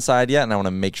they're not inside yet, and I want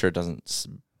to make sure it doesn't So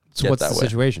get what's that the way.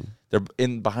 situation? They're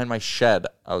in behind my shed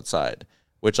outside,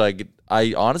 which I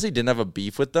honestly didn't have a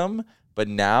beef with them, but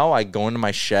now I go into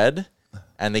my shed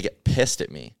and they get pissed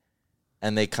at me.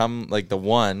 And they come, like the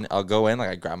one, I'll go in, like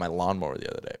I grabbed my lawnmower the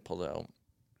other day, pulled it out.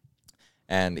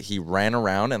 And he ran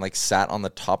around and like sat on the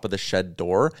top of the shed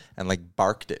door and like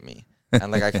barked at me. And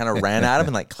like I kind of ran at him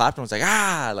and like clapped him. I was like,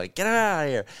 like get out of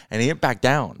here. And he didn't back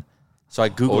down. So I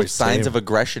Googled signs of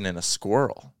aggression in a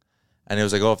squirrel. And it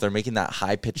was like, oh, if they're making that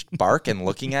high-pitched bark and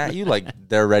looking at you, like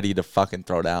they're ready to fucking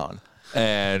throw down.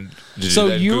 And did So you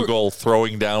then you- Google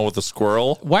throwing down with a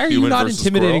squirrel? Why are you Human not versus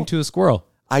intimidating squirrel? to a squirrel?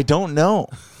 I don't know.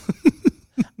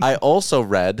 I also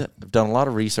I've done a lot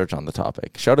of research on the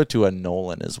topic. Shout out to a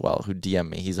Nolan as well, who DM'd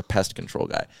me. He's a pest control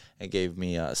guy and gave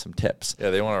me some tips. Yeah,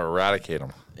 they want to eradicate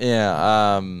them.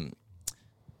 Yeah.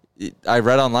 I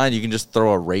read online you can just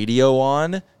throw a radio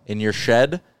on in your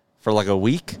shed for like a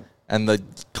week, and the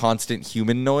constant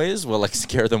human noise will like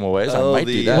scare them away. So Oh, I might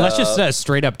do the, that. Well, that's just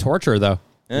straight up torture, though.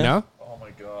 You Yeah. know,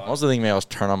 I also think maybe I'll just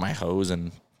turn on my hose,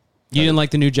 and you didn't like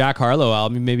the new Jack Harlow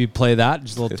album. Maybe play that.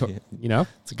 Just a little, you know,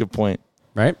 it's a good point.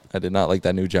 right? I did not like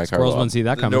that new Jack Squirrels Harlow. wouldn't see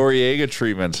that The coming. Noriega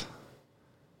treatment.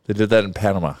 They did that in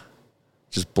Panama.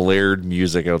 Just blared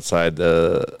music outside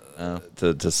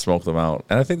to smoke them out.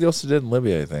 And I think they also did in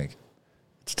Libya, I think.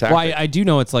 It's a tactic. Well, I do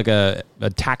know it's like a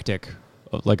tactic,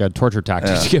 like a torture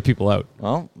tactic to get people out.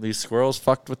 Well, these squirrels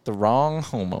fucked with the wrong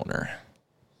homeowner.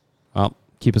 Well,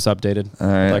 keep us updated.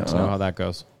 right, I'd like to know well. how that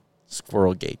goes.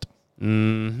 Squirrel Gate.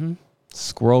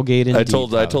 Squirrel gate. I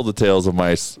told the tales of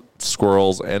my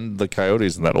squirrels and the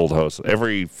coyotes in that old house.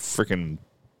 Every freaking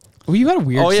Well, you had a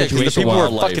weird Oh yeah, because situation. the people were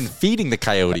wildlife. fucking feeding the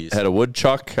coyotes. had a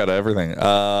woodchuck, had everything.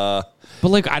 But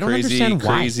like, I don't understand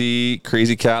why.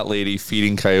 Crazy cat lady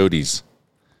feeding coyotes.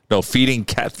 No, feeding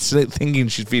cats, thinking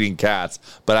she's feeding cats,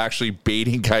 but actually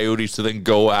baiting coyotes to then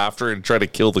go after and try to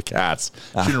kill the cats.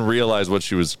 She didn't realize what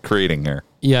she was creating here.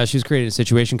 Yeah, she was creating a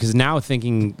situation because now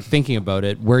thinking about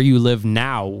it, where you live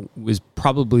now is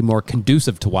probably more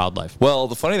conducive to wildlife. Well,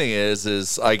 the funny thing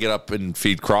is I get up and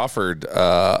feed Crawford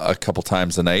a couple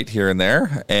times a night here and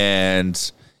there,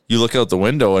 and you look out the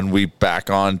window and we back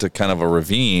onto kind of a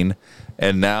ravine,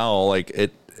 and now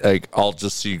I'll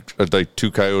just see like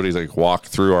two coyotes like walk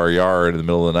through our yard in the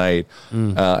middle of the night,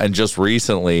 and just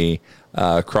recently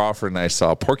Crawford and I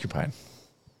saw a porcupine.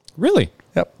 Really?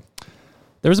 Yep.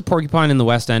 There was a porcupine in the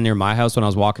West End near my house when I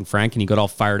was walking Frank, and he got all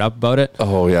fired up about it.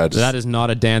 Oh yeah, That is not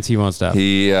a dance he wants to have.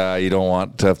 you don't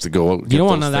want to have to go. You don't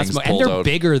want none of that. And they're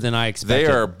bigger than I expected.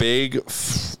 They are big.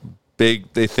 They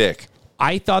thick.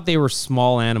 I thought they were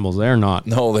small animals. They're not.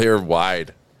 No, they are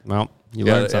wide. Well, you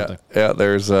learned something. Yeah,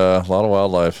 there's a lot of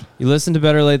wildlife. You listen to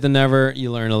Better Late Than Never,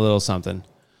 you learn a little something.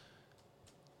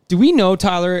 Do we know,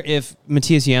 Tyler, if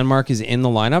Matthias Janmark is in the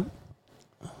lineup?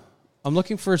 I'm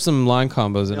looking for some line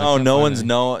combos. And I can't find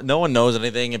any. no one knows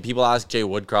anything, and people ask Jay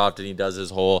Woodcroft, and he does his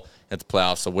whole at the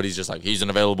playoffs. So Woody's just like, he's an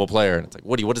available player, and it's like,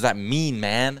 Woody, what does that mean,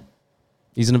 man?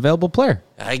 He's an available player.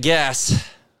 I guess.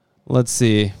 Let's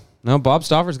see. No, Bob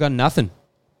Stauffer's got nothing.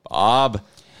 Bob,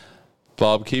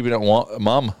 keeping it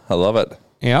mum. I love it.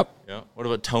 Yep. Yeah. What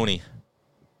about Tony?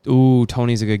 Ooh,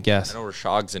 Tony's a good guess. I know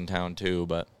Rashog's in town too,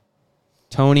 but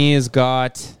Tony has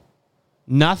got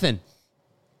nothing.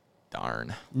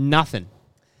 darn. Nothing.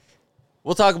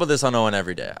 We'll talk about this on Owen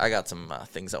every day. I got some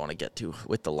things I want to get to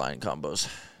with the line combos.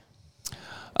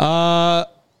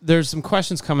 There's some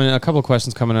questions coming in, a couple of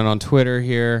questions coming in on Twitter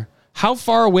here. How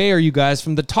far away are you guys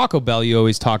from the Taco Bell you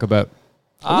always talk about?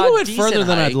 A little bit decent further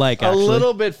than I'd hike. like, actually. A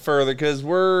little bit further because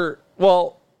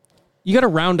You got to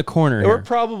round a corner we're here.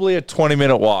 probably a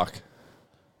 20-minute walk.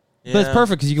 But it's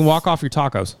perfect because you can walk off your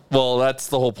tacos. Well, that's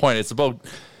the whole point. It's about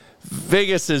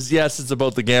Vegas is, yes, it's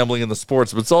about the gambling and the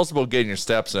sports, but it's also about getting your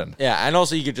steps in. Yeah, and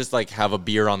also you could just like have a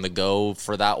beer on the go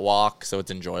for that walk, so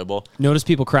it's enjoyable. Notice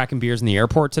people cracking beers in the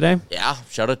airport today? Yeah,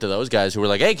 shout out to those guys who were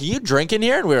like, "Hey, can you drink in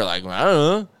here?" And we were like, "I don't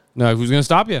know." No, who's going to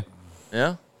stop you?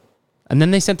 Yeah, And then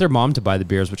they sent their mom to buy the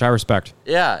beers, which I respect.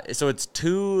 yeah. So it's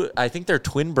two. I think they're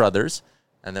twin brothers,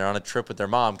 and they're on a trip with their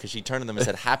mom because she turned to them and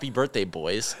said, "Happy birthday,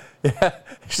 boys."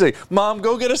 She's like, Mom,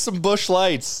 go get us some Busch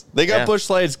Lights. They got Yeah. Busch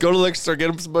Lights. Go to the liquor store, get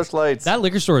them some Busch Lights. That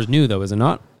liquor store is new, though, is it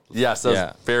not? Yes, that's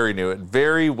Yeah. very new and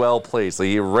very well placed.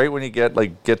 Like right when you get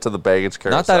to the baggage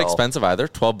carousel. Not that expensive either.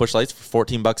 12 Busch Lights for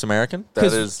 $14 American. That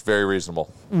is very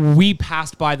reasonable. We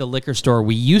passed by the liquor store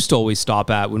we used to always stop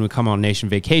at when we come on nation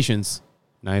vacations.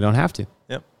 Now you don't have to,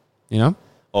 Yep. you know?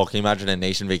 Oh, can you imagine a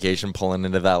nation vacation pulling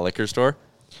into that liquor store?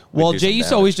 Well, do Jay some used to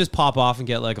damage. always just pop off and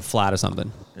get like a flat or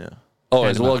something. Yeah. Oh,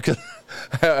 as well, because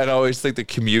I always think the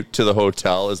commute to the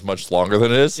hotel is much longer than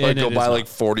it is. So I And go it buy is like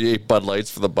 48 Bud Lights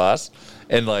for the bus,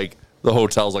 and like the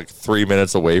hotel's like 3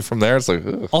 minutes away from there. It's like,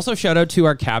 ugh. Also, shout out to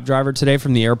our cab driver today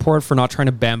from the airport for not trying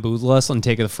to bamboozle us and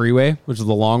take the freeway, which is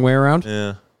the long way around.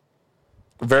 Yeah.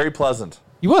 Very pleasant.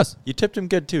 He was. You tipped him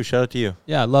good too. Shout out to you.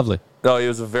 Yeah, lovely. No, he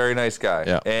was a very nice guy.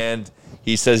 Yeah. And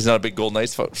he says he's not a big Golden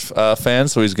Knights fan,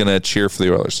 so he's going to cheer for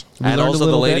the Oilers. We And learned a also the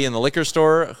little lady bit. in the liquor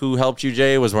store who helped you,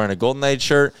 Jay, was wearing a Golden Knights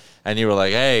shirt, and you were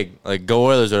like, "Hey, like go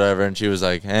Oilers or whatever," and she was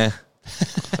like, "Eh."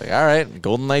 It's like, all right,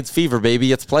 Golden Knights fever,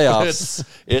 baby. It's playoffs.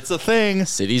 It's a thing.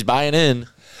 City's buying in.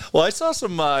 Well, I saw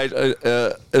some,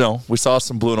 we saw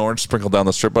some blue and orange sprinkled down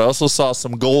the strip, but I also saw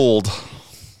some gold.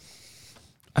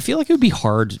 I feel like it would be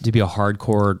hard to be a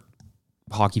hardcore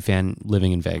hockey fan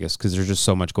living in Vegas because there's just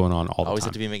so much going on all the Always time.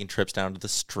 have to be making trips down to the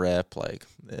strip. Like,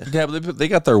 Yeah, but they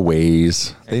got their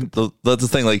ways. That's the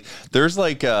thing. Like, there's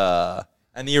like,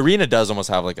 and the arena does almost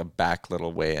have like a back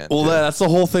little way in. well, that's the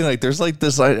whole thing. Like, there's like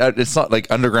this. It's not like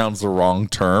underground's the wrong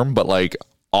term, but like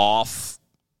off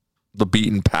the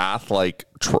beaten path, like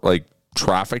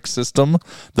traffic system.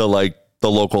 The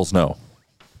locals know.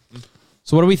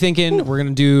 So what are we thinking? We're going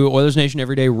to do Oilers Nation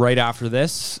every day right after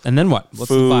this. And then what? What's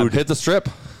the vibe? Hit the strip.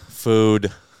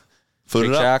 Food. Food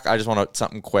Shake it up. Shack. I just want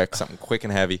something quick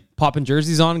and heavy. Popping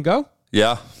jerseys on and go?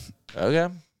 Yeah. Okay.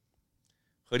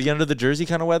 Hoodie under the jersey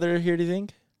kind of weather here, do you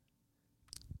think?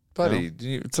 Buddy,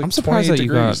 it's like I'm surprised that 28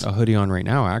 you degrees. got a hoodie on right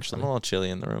now, I'm actually. a little chilly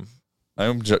in the room.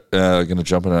 I'm going to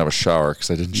jump in and have a shower because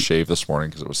I didn't shave this morning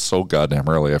because it was so goddamn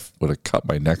early. I would have cut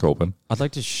my neck open. I'd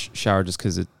like to shower just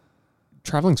because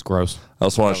traveling's gross. I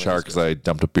also want to shower because I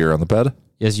dumped a beer on the bed.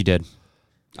 Yes, you did.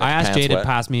 I asked pants Jay to wet?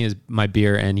 pass me my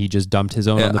beer, and he just dumped his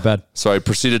own on the bed. So I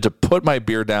proceeded to put my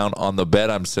beer down on the bed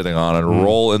I'm sitting on and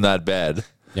roll in that bed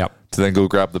Yep. to then go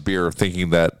grab the beer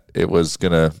thinking that it was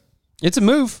going to, It's a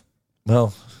move.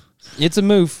 well, It's a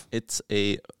move. It's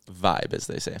a vibe, as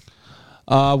they say.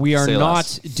 We are Say not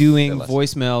less. doing less.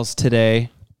 voicemails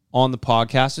today on the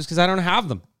podcast just because I don't have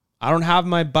them. I don't have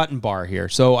my button bar here.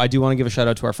 So I do want to give a shout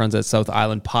out to our friends at South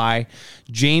Island Pie.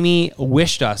 Jamie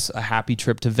wished us a happy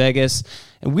trip to Vegas,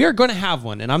 and we are going to have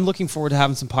one. And I'm looking forward to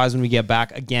having some pies when we get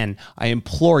back. Again, I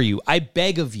implore you, I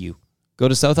beg of you, go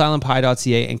to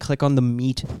southislandpie.ca and click on the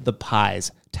Meet the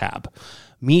Pies tab.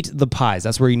 Meet the Pies.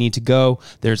 That's where you need to go.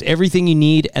 There's everything you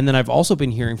need. And then I've also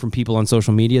been hearing from people on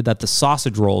social media that the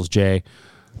sausage rolls, Jay,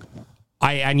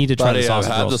 I need to try the buddy, I've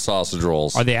sausage had rolls. the sausage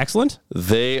rolls. Are they excellent?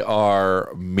 They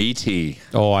are meaty.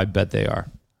 Oh, I bet they are.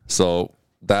 So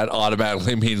that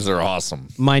automatically means they're awesome.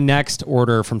 My next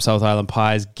order from South Island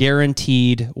Pies,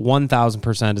 guaranteed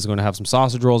 1,000% is going to have some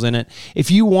sausage rolls in it.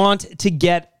 If you want to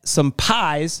get some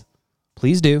pies,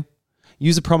 please do.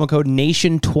 Use the promo code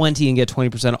NATION20 and get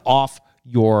 20% off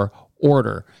your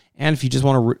order. And if you just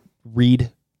want to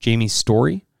read Jamie's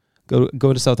story,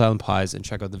 go to South Island Pies and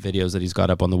check out the videos that he's got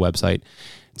up on the website.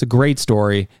 It's a great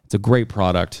story. It's a great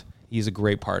product. He's a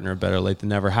great partner. Better late than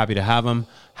never. Happy to have him.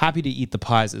 Happy to eat the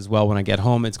pies as well when I get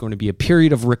home. It's going to be a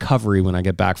period of recovery when I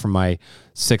get back from my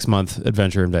 6-month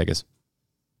adventure in Vegas.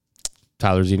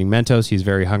 Tyler's eating Mentos. He's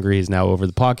very hungry. He's now over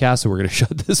the podcast, so we're going to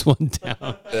shut this one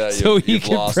down so he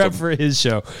can prep for his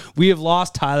show. We have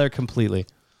lost Tyler completely.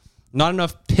 Not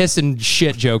enough piss and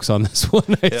shit jokes on this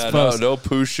one, I suppose. No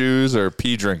poo shoes or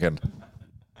pee drinking.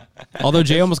 Although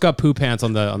Jay almost got poo pants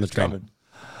on the train.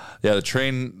 Yeah, the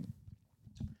train.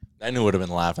 I knew would have been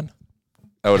laughing.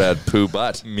 I would have had poo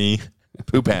butt. Me.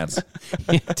 Poo pants.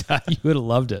 You would have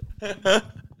loved it.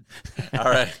 All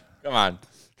right. Come on.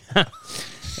 And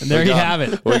there you have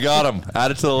it. We got him.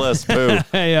 Add it to the list. Poo.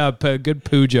 Yeah, good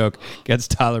poo joke gets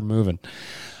Tyler moving.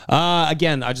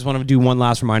 Again, I just want to do one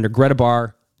last reminder.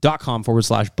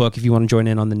 GretaBar.com/book if you want to join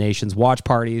in on the nation's watch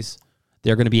parties.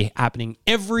 They're going to be happening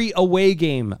every away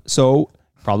game. So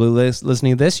probably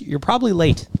listening to this, you're probably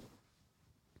late.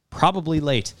 But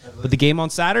the game on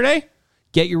Saturday,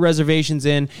 get your reservations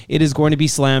in. It is going to be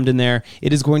slammed in there.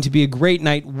 It is going to be a great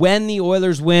night when the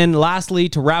Oilers win. Lastly,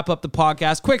 to wrap up the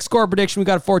podcast, quick score prediction. We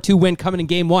got a 4-2 win coming in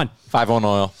game 1. 5-1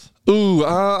 Oil. Ooh,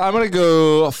 I'm going to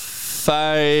go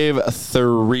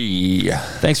 5-3.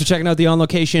 Thanks for checking out the On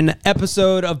Location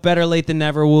episode of Better Late Than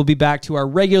Never. We'll be back to our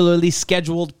regularly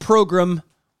scheduled program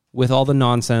with all the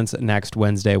nonsense next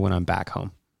Wednesday when I'm back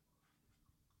home.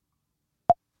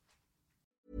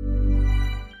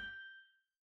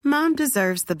 Mom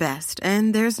deserves the best,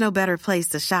 and there's no better place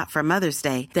to shop for Mother's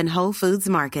Day than Whole Foods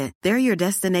Market. They're your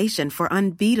destination for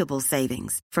unbeatable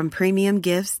savings, from premium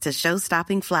gifts to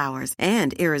show-stopping flowers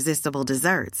and irresistible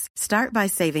desserts. Start by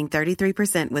saving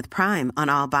 33% with Prime on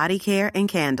all body care and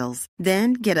candles.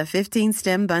 Then get a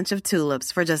 15-stem bunch of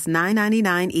tulips for just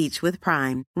 $9.99 each with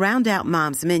Prime. Round out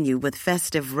Mom's menu with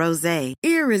festive rosé,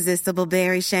 irresistible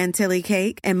berry chantilly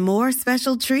cake, and more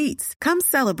special treats. Come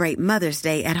celebrate Mother's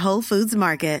Day at Whole Foods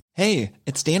Market. Hey,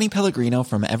 it's Danny Pellegrino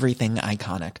from Everything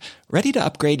Iconic. Ready to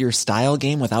upgrade your style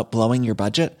game without blowing your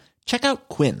budget? Check out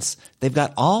Quince. They've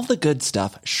got all the good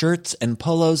stuff, shirts and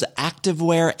polos,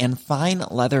 activewear, and fine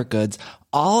leather goods,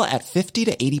 all at 50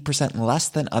 to 80% less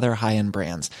than other high-end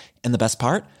brands. And the best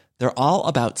part? They're all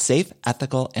about safe,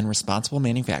 ethical, and responsible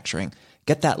manufacturing.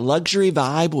 Get that luxury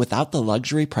vibe without the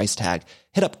luxury price tag.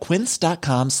 Hit up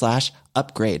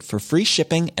quince.com/upgrade for free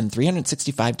shipping and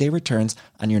 365-day returns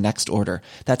on your next order.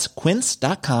 That's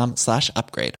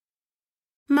quince.com/upgrade.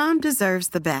 Mom deserves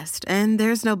the best, and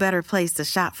there's no better place to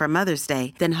shop for Mother's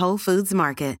Day than Whole Foods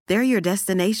Market. They're your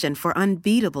destination for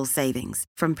unbeatable savings,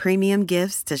 from premium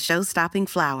gifts to show-stopping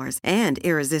flowers and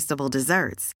irresistible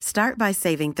desserts. Start by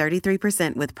saving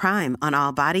 33% with Prime on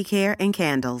all body care and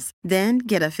candles. Then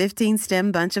get a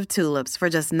 15-stem bunch of tulips for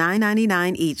just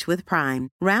 $9.99 each with Prime.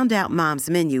 Round out Mom's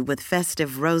menu with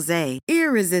festive rosé,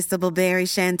 irresistible berry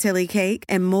chantilly cake,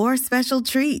 and more special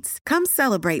treats. Come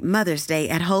celebrate Mother's Day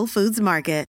at Whole Foods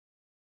Market.